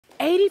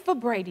80 for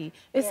Brady.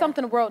 It's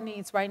something the world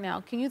needs right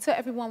now. Can you tell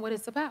everyone what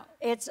it's about?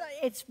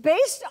 It's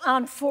based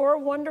on 4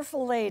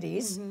 wonderful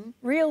ladies,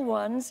 real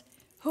ones,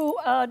 who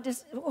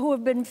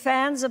have been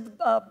fans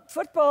of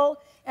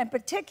football, and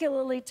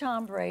particularly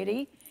Tom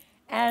Brady.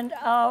 And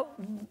a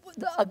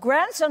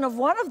grandson of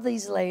one of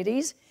these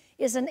ladies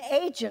is an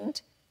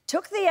agent,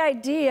 took the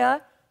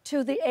idea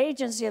to the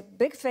agency, a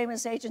big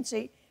famous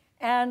agency,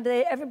 and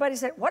everybody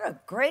said, what a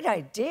great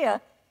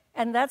idea.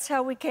 And that's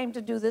how we came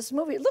to do this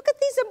movie. Look at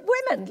these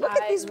women. Look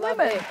at these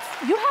women. It.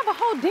 You have a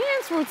whole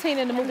dance routine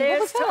in the movie. And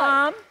there's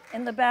Tom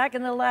in the back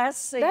in the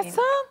last scene. That's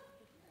Tom?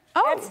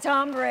 Oh. That's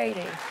Tom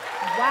Brady.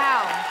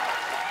 Wow.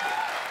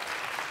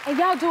 And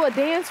y'all do a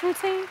dance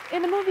routine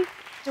in the movie?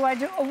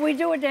 We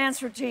do a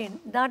dance routine.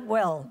 Not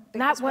well.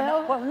 Not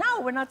well? Well,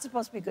 no, we're not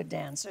supposed to be good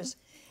dancers.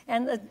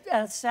 And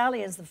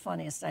Sally is the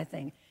funniest, I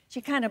think. She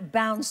kind of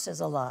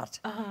bounces a lot.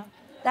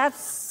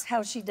 That's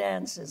how she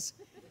dances.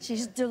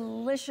 She's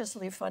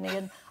deliciously funny,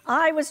 and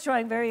I was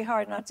trying very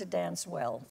hard not to dance well.